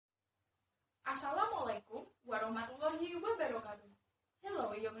warahmatullahi wabarakatuh.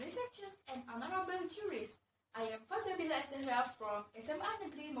 Hello, young researchers and honorable juries. I am Fazabilla Azzahra from SMA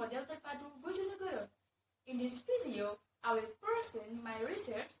Negeri Model Terpadu Bojonegoro. In this video, I will present my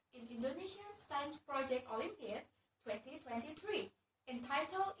research in Indonesian Science Project Olympiad 2023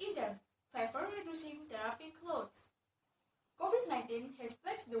 entitled IDEM, Fever Reducing Therapy Clothes. COVID-19 has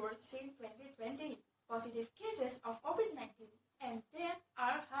plagued the world since 2020. Positive cases of COVID-19 and deaths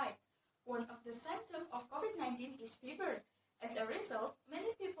are high. One of the symptoms of COVID-19 is fever. As a result,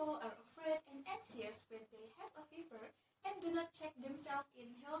 many people are afraid and anxious when they have a fever and do not check themselves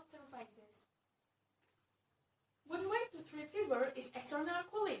in health services. One way to treat fever is external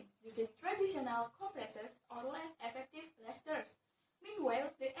cooling, using traditional compresses or less effective plasters.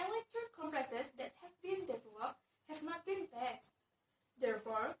 Meanwhile, the electric compresses that have been developed have not been tested.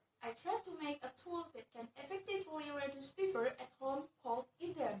 Therefore, I tried to make a tool that can effectively reduce fever at home called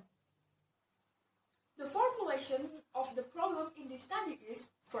IDEM. The formulation of the problem in this study is,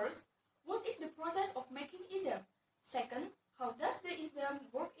 first, what is the process of making IDEM? Second, how does the IDEM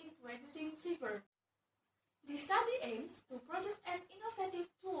work in reducing fever? The study aims to produce an innovative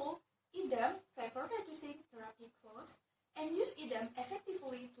tool, IDEM, fever reducing therapy clothes, and use IDEM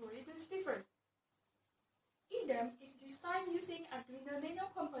effectively to reduce fever. IDEM is designed using Arduino Nano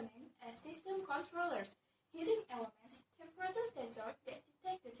components as system controllers, heating elements, temperature sensors that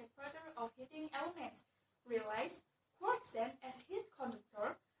detect the temperature of heating elements, relays, quartz sand as heat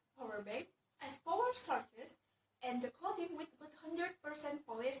conductor, power bank as power sources, and the clothing with 100%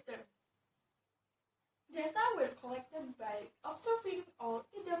 polyester. Data were collected by observing all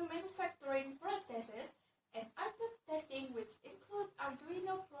IDEM manufacturing processes and item testing, which include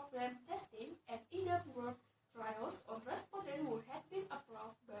Arduino program testing and IDEM work trials on respondents who had been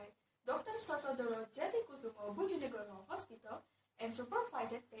approved by Dr. Sosodoro Jatikusumo Bojonegoro Hospital and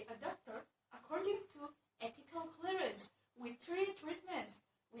supervised by a doctor according to ethical clearance, with 3 treatments: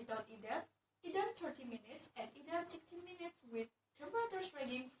 without IDEM, IDEM 30 minutes, and IDEM 60 minutes, with temperatures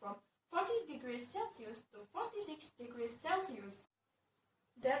ranging from 40 degrees Celsius to 46 degrees Celsius.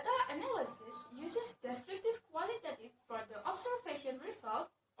 Data analysis uses descriptive qualitative for the observation result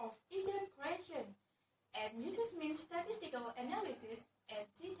of IDEM creation, and uses mean statistical analysis and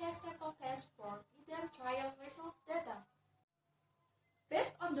t-test sample test for IDEM trial result data.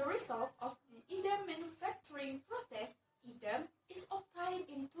 Based on the result of the IDEM manufacturing process, IDEM is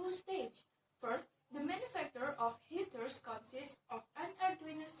obtained in 2 stages. First, the manufacture of heaters consists of an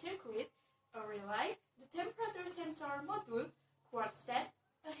Arduino circuit, a relay, the temperature sensor module, quartz set,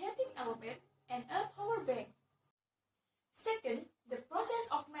 a heating element, and a power bank. Second, the process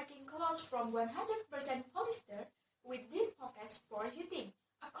of making clothes from 100% polyester with deep pockets for heating.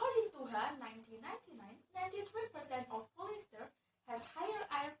 According to her 1999, 93% of polyester has higher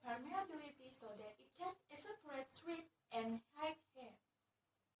air permeability so that it can evaporate sweat and hide hair.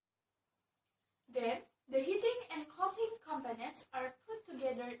 Then, the heating and clothing components are put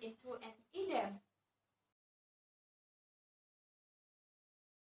together into an IDEM.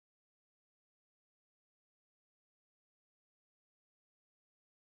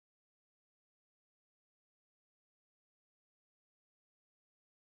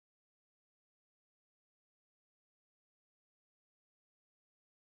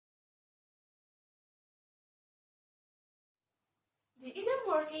 The IDEM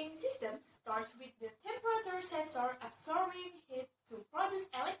working system starts with the temperature sensor absorbing heat to produce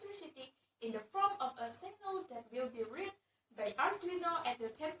electricity in the form of a signal that will be read by Arduino at the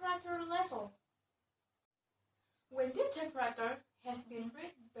temperature level. When the temperature has been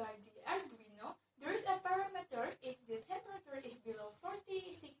read by the Arduino, there is a parameter. If the temperature is below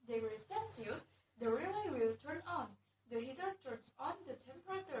 46 degrees Celsius, the relay will turn on. The heater turns on the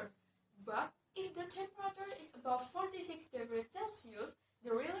temperature. But if the temperature is above 46 degrees Celsius, the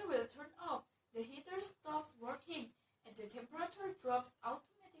relay will turn off, the heater stops working, and the temperature drops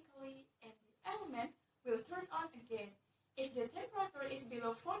automatically and the element will turn on again. If the temperature is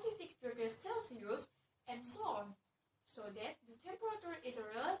below 46 degrees Celsius, and so on, so that the temperature is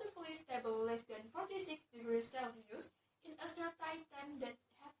relatively stable less than 46 degrees Celsius in a certain time that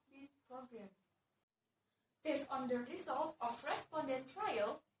has been programmed. Based on the result of respondent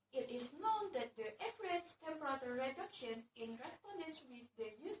trial, it is known that the average temperature reduction in respondents with the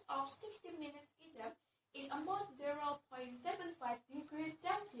use of 60 minutes IDEM is almost 0.75 degrees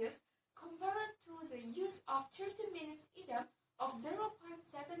Celsius compared to the use of 30 minutes IDEM of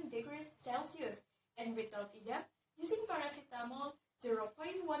 0.7 degrees Celsius, and without IDEM, using paracetamol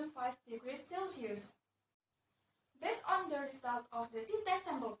 0.15 degrees Celsius. Based on the result of the t-test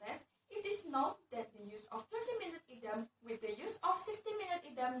sample test, it is known that the use of 30-minute IDEM with the use of 60-minute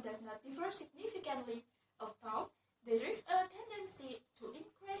IDEM does not differ significantly although there is a tendency to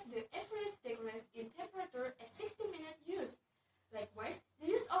increase the average decrease in temperature at 60-minute use. Likewise, the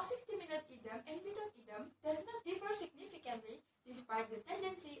use of 60-minute idem and without idem does not differ significantly despite the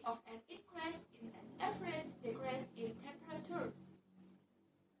tendency of an increase in an average decrease in temperature.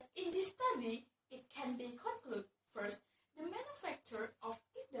 In this study, it can be concluded, first, the manufacture of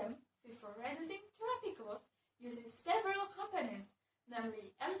idem fever-reducing therapy cloth uses several components,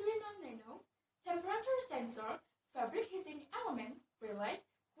 namely Arduino Nano, temperature sensor, fabric heating element, relay,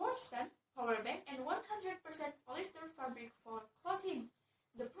 quartz sand, power bank, and 100% polyester fabric for clothing.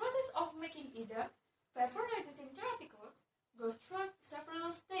 The process of making idem, fever-reducing therapy cloth, goes through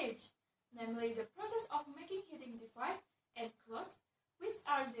several stages, namely the process of making heating device and cloths, which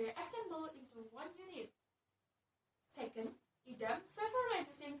are then assembled into one unit. Second, idem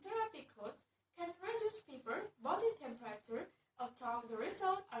fever-reducing therapy cloths can reduce fever body temperature, although the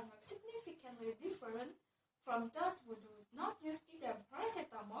results are not significantly different from those who do not use idem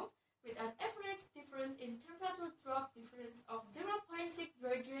paracetamol, with an average difference in temperature drop difference of 0.6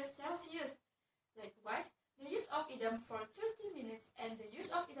 degrees Celsius. Likewise, the use of idem for 30 minutes and the use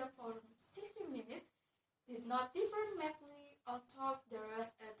of idem for 60 minutes did not differ markedly, although there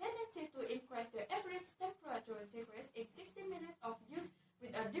was a tendency to increase the average temperature decrease in 60 minutes of use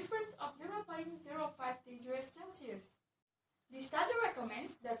with a difference of 0.05 degrees Celsius. The study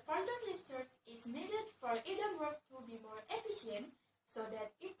recommends that further research is needed for idem work to be more efficient so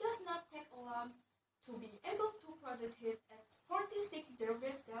that it does not take long to be able to produce heat at 46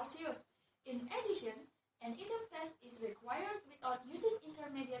 degrees Celsius. In addition, an idem test is required without using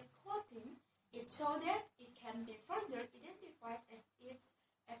intermediate clothing, so that it can be further identified as its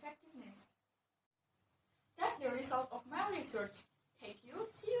effectiveness. That's the result of my research.